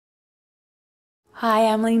Hi,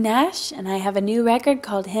 I'm Leigh Nash, and I have a new record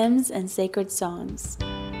called Hymns and Sacred Songs.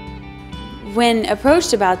 When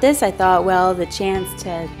approached about this, I thought, well, the chance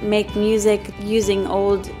to make music using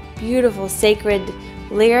old, beautiful, sacred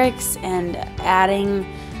lyrics and adding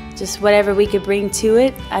just whatever we could bring to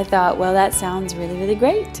it, I thought, well, that sounds really, really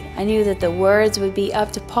great. I knew that the words would be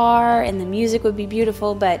up to par and the music would be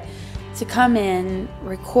beautiful, but to come in,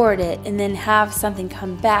 record it, and then have something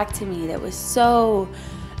come back to me that was so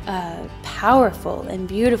powerful and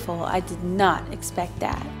beautiful, I did not expect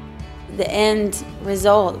that. The end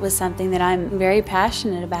result was something that I'm very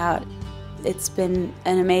passionate about. It's been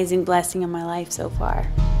an amazing blessing in my life so far.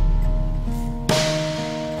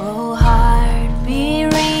 Oh, heart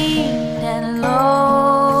bereaved and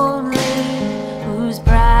lonely, whose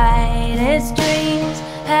brightest dreams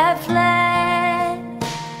have fled.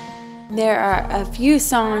 There are a few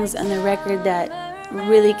songs on the record that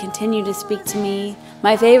really continue to speak to me.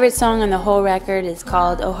 My favorite song on the whole record is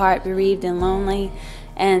called Oh Heart Bereaved and Lonely,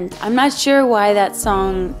 and I'm not sure why that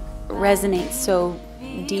song resonates so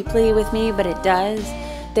deeply with me, but it does.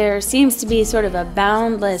 There seems to be sort of a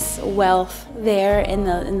boundless wealth there in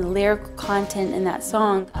the lyrical content in that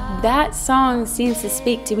song. That song seems to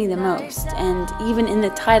speak to me the most, and even in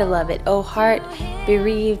the title of it, Oh Heart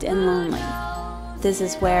Bereaved and Lonely. This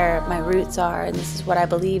is where my roots are, and this is what I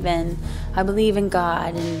believe in. I believe in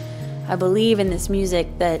God, and I believe in this music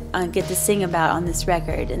that I get to sing about on this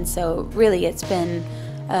record. And so really it's been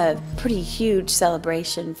a pretty huge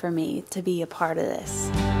celebration for me to be a part of this.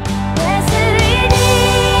 Blessed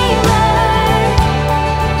Redeemer,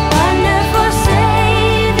 wonderful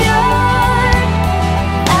Savior,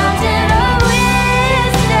 fountain of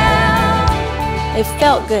wisdom. It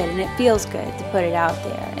felt good and it feels good to put it out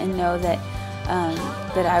there and know that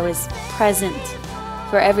that I was present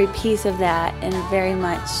for every piece of that and very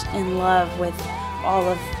much in love with all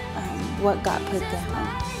of what got put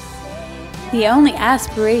down. The only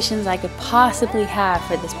aspirations I could possibly have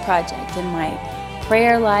for this project in my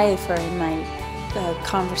prayer life or in my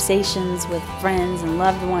conversations with friends and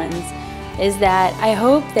loved ones is that I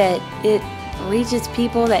hope that it reaches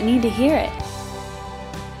people that need to hear it.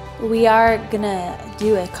 We are gonna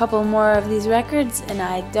do a couple more of these records, and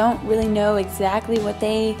I don't really know exactly what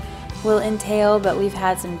they will entail, but we've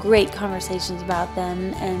had some great conversations about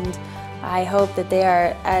them, and I hope that they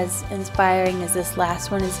are as inspiring as this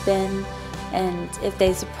last one has been. And if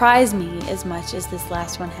they surprise me as much as this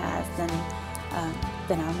last one has, then I'm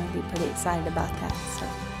going to be pretty excited about that. So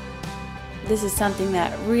this is something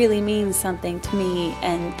that really means something to me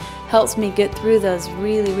and helps me get through those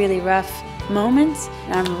really, really rough moments.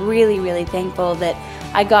 And I'm really, really thankful that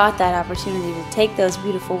I got that opportunity to take those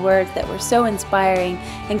beautiful words that were so inspiring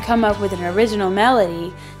and come up with an original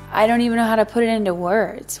melody. I don't even know how to put it into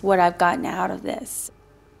words, what I've gotten out of this.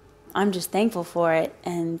 I'm just thankful for it,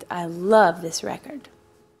 and I love this record.